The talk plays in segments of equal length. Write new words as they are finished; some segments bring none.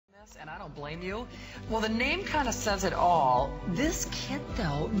And I don't blame you. Well, the name kind of says it all. This kit,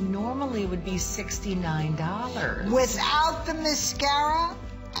 though, normally would be $69. Without the mascara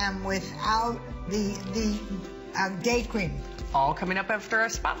and without the day cream. All coming up after a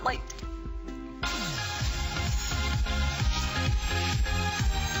spotlight.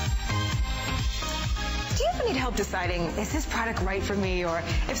 Do you ever need help deciding, is this product right for me, or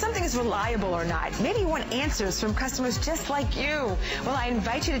if something is reliable or not? Maybe you want answers from customers just like you. Well, I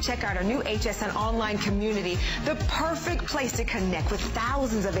invite you to check out our new HSN online community, the perfect place to connect with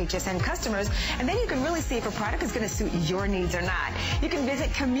thousands of HSN customers, and then you can really see if a product is going to suit your needs or not. You can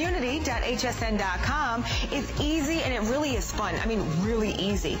visit community.hsn.com. It's easy and it really is fun. I mean, really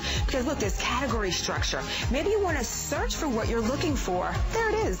easy. Because look, there's category structure. Maybe you want to search for what you're looking for. There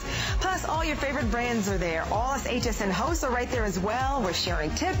it is. Plus, all your favorite brands are there. All us HSN hosts are right there as well. We're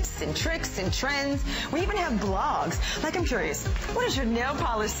sharing tips and tricks and trends. We even have blogs. Like, I'm curious, what does your nail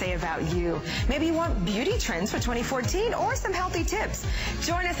polish say about you? Maybe you want beauty trends for 2014 or some healthy tips.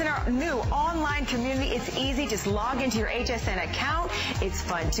 Join us in our new online community. It's easy. Just log into your HSN account. It's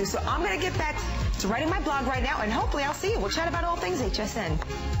fun, too. So I'm going to get back to writing my blog right now, and hopefully I'll see you. We'll chat about all things HSN.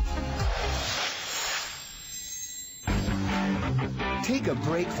 Take a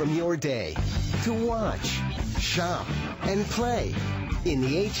break from your day to watch, shop, and play in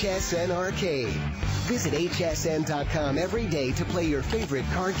the HSN Arcade. Visit hsn.com every day to play your favorite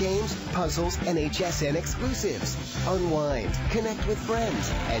card games, puzzles, and HSN exclusives. Unwind, connect with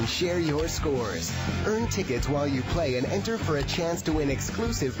friends, and share your scores. Earn tickets while you play and enter for a chance to win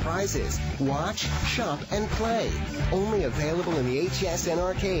exclusive prizes. Watch, shop, and play. Only available in the HSN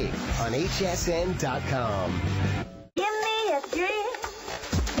Arcade on hsn.com. Give me a dream.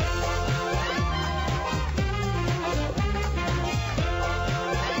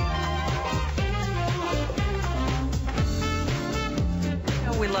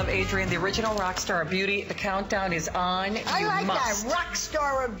 We love Adrienne, the original rock star of beauty. The countdown is on. I like that, rock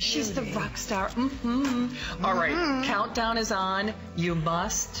star of beauty. She's the rock star. All right, countdown is on. You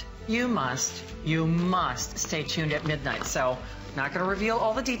must stay tuned at midnight. So, not going to reveal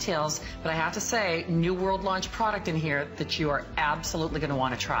all the details, but I have to say, new world launch product in here that you are absolutely going to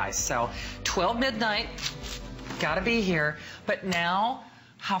want to try. So, 12 midnight, got to be here. But now,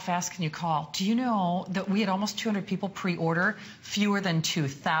 how fast can you call? Do you know that we had almost 200 people pre-order, fewer than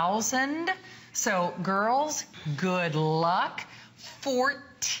 2,000? So, girls, good luck.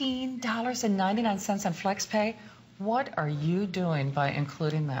 $14.99 on FlexPay. What are you doing by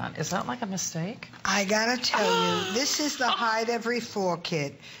including that? Is that like a mistake? I gotta tell you, this is the Hide Every Flaw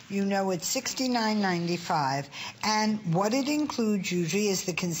kit. You know it's $69.95, and what it includes usually is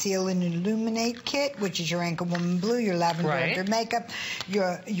the Conceal and Illuminate kit, which is your Anchor Woman Blue, your Lavender Under makeup,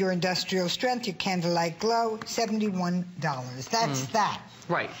 your Industrial Strength, your Candlelight Glow, $71. That's that.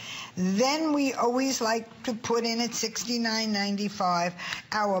 Right. Then we always like to put in at $69.95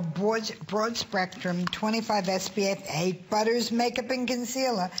 our broad spectrum 25 SPF 8 Butters Makeup and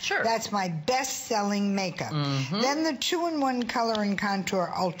Concealer. Sure. That's my best-selling makeup. Then the 2-in-1 Color and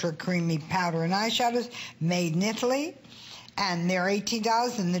Contour Ultra Creamy Powder and Eyeshadows made in Italy. And they're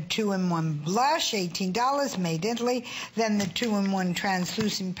 $18. And the 2-in-1 Blush, $18, made in Italy. Then the 2-in-1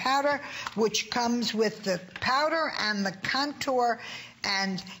 Translucent Powder, which comes with the powder and the contour,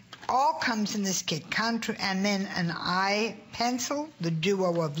 and all comes in this kit. And then an eye pencil, the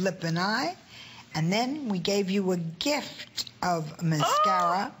duo of lip and eye. And then we gave you a gift of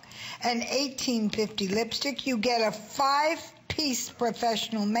mascara, an 1850 lipstick. You get a 5-piece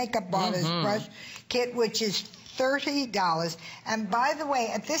professional makeup artist brush kit, which is $30. And by the way,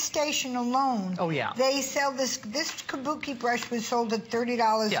 at this station alone, they sell this kabuki brush was sold at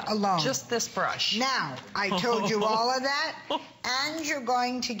 $30 alone. Just this brush. Now, I told you all of that, and you're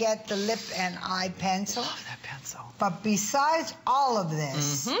going to get the lip and eye pencil. Love that pencil. But besides all of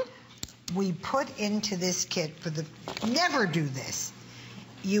this, we put into this kit for the never do this.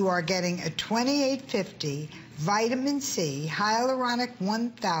 You are getting a 2850 Vitamin C, Hyaluronic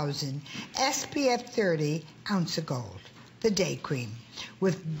 1000, SPF 30 ounce of gold, the day cream,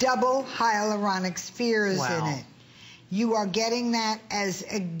 with double hyaluronic spheres in it. You are getting that as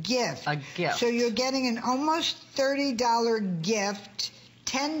a gift. A gift. So you're getting an almost $30 gift,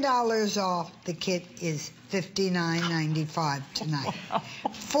 $10 off. The kit is $59.95 tonight.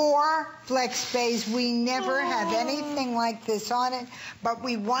 4 flex pays. We never have anything like this on it, but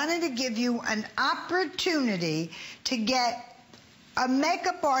we wanted to give you an opportunity to get a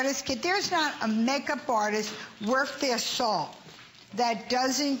makeup artist kit. There's not a makeup artist worth their salt that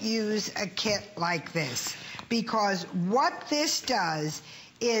doesn't use a kit like this, because what this does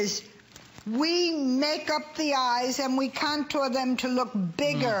is We make up the eyes and we contour them to look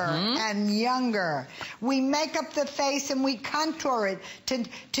bigger and younger. We make up the face and we contour it to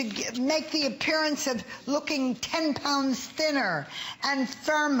make the appearance of looking 10 pounds thinner and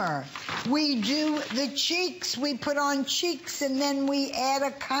firmer. We do the cheeks. We put on cheeks and then we add a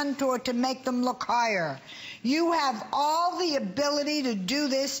contour to make them look higher. You have all the ability to do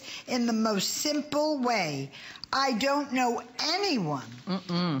this in the most simple way. I don't know anyone,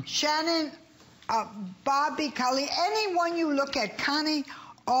 Shannon, Bobby, Cully, anyone you look at, Connie,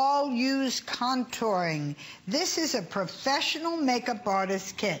 all use contouring. This is a professional makeup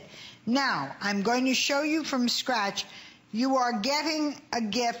artist kit. Now, I'm going to show you from scratch. You are getting a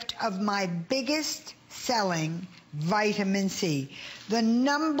gift of my biggest selling vitamin C, the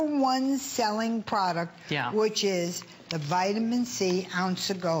 #1 selling product, which is the vitamin C ounce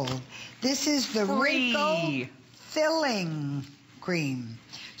of gold. This is the wrinkle filling cream.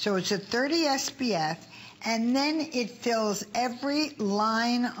 So it's a 30 SPF, and then it fills every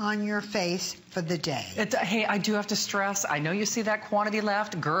line on your face for the day. Hey, I do have to stress, I know you see that quantity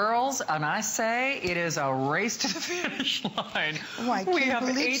left. Girls, and I say it is a race to the finish line. Oh, I can't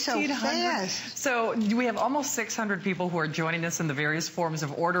believe so fast. So we have almost 600 people who are joining us in the various forms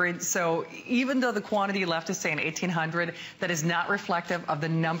of ordering. So even though the quantity left is saying 1,800, that is not reflective of the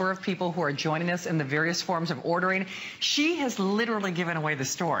number of people who are joining us in the various forms of ordering. She has literally given away the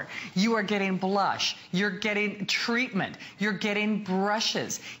store. You are getting blush. You're getting treatment. You're getting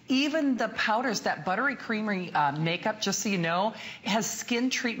brushes. Even the powders, that buttery creamy makeup, just so you know, has skin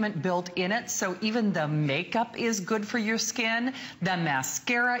treatment built in it. So even the makeup is good for your skin. The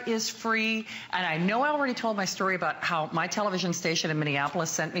mascara is free. And I know I already told my story about how my television station in Minneapolis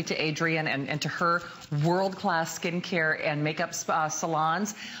sent me to Adrienne and to her world-class skincare and makeup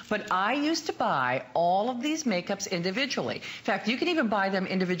salons. But I used to buy all of these makeups individually. In fact, you can even buy them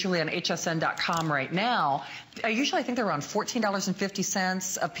individually on hsn.com right now. Usually I think they're around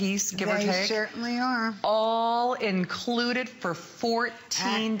 $14.50 a piece, give or take. They certainly are. All included for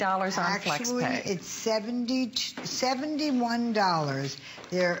 $14 on FlexPay. Actually, it's $71.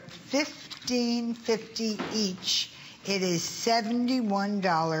 They're $15.50 each. It is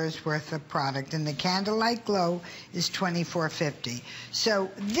 $71 worth of product, and the Candlelight Glow is $24.50.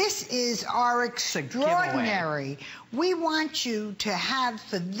 So this is our extraordinary. We want you to have,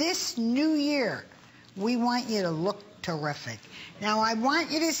 for this new year, we want you to look terrific. Now, I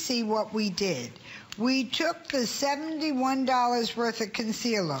want you to see what we did. We took the $71 worth of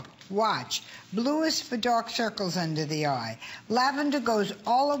concealer. Watch. Blue is for dark circles under the eye. Lavender goes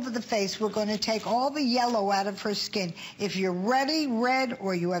all over the face. We're going to take all the yellow out of her skin. If you're ready, red,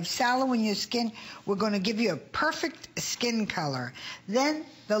 or you have sallow in your skin, we're going to give you a perfect skin color. Then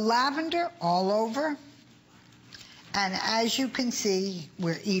the lavender all over. And as you can see,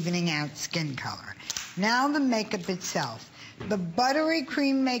 we're evening out skin color. Now the makeup itself. The buttery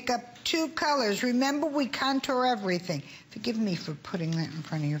cream makeup, 2 colors. Remember, we contour everything. Forgive me for putting that in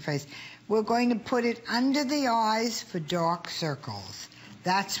front of your face. We're going to put it under the eyes for dark circles.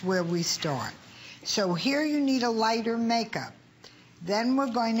 That's where we start. So here you need a lighter makeup. Then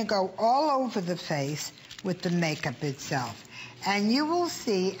we're going to go all over the face with the makeup itself. And you will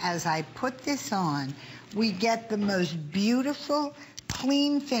see, as I put this on, we get the most beautiful,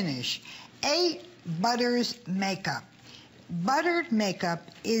 clean finish. 8 Butters makeup. Buttered makeup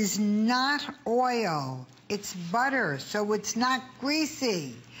is not oil. It's butter, so it's not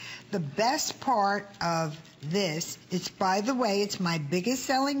greasy. The best part of this, by the way, it's my biggest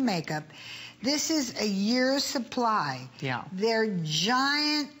selling makeup. This is a year's supply. Yeah. They're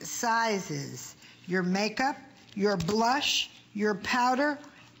giant sizes. Your makeup, your blush, your powder,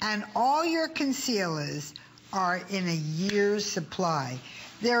 and all your concealers are in a year's supply.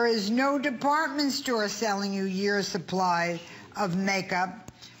 There is no department store selling you year's supply of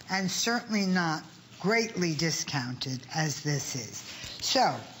makeup, and certainly not greatly discounted as this is.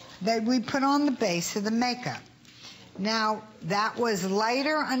 So, we put on the base of the makeup. Now, that was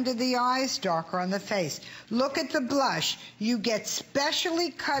lighter under the eyes, darker on the face. Look at the blush. You get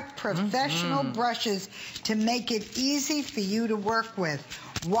specially cut professional brushes to make it easy for you to work with.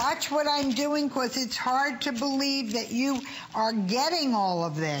 Watch what I'm doing, because it's hard to believe that you are getting all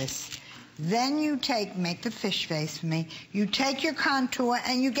of this. Then you make the fish face for me. You take your contour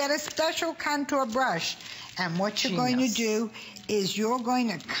and you get a special contour brush. And what you're going to do is you're going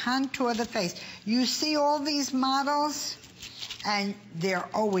to contour the face. You see all these models? and they're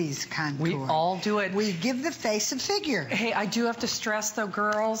always contoured. We all do it. We give the face a figure. Hey, I do have to stress, though,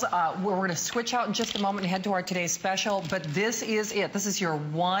 girls, we're going to switch out in just a moment and head to our today's special, but this is it. This is your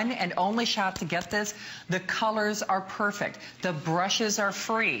one and only shot to get this. The colors are perfect. The brushes are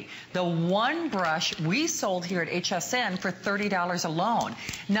free. The one brush we sold here at HSN for $30 alone.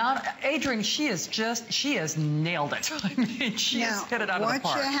 Now, Adrienne, she has nailed it. I mean, she has hit it out of the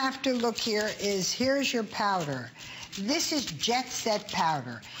park. What you have to look here is, here's your powder. This is Jet Set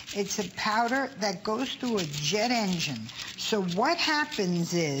powder. It's a powder that goes through a jet engine. So what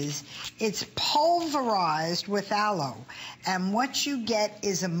happens is it's pulverized with aloe, and what you get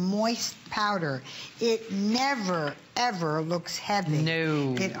is a moist powder. It never, ever looks heavy.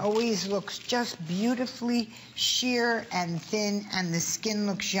 No. It always looks just beautifully sheer and thin, and the skin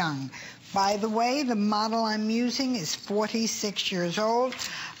looks young. By the way, the model I'm using is 46 years old.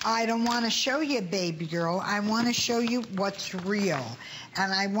 I don't want to show you, baby girl. I want to show you what's real.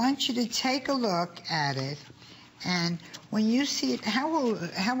 And I want you to take a look at it. And when you see it, how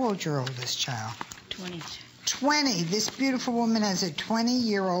old your oldest child? 20. 20. This beautiful woman has a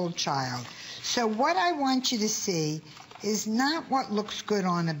 20-year-old child. So what I want you to see is not what looks good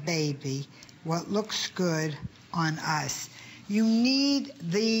on a baby, what looks good on us. You need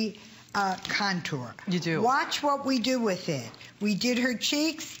the contour. You do. Watch what we do with it. We did her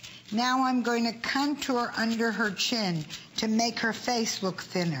cheeks. Now I'm going to contour under her chin to make her face look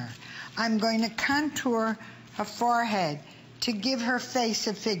thinner. I'm going to contour her forehead to give her face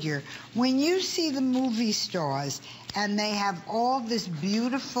a figure. When you see the movie stars and they have all this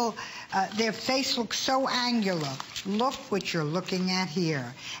beautiful, their face looks so angular, look what you're looking at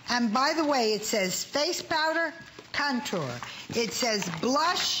here. And by the way, it says face powder, contour. It says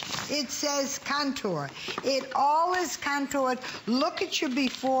blush, it says contour. It all is contoured. Look at your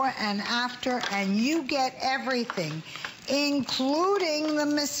before and after, and you get everything, including the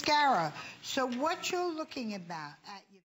mascara. So what you're looking at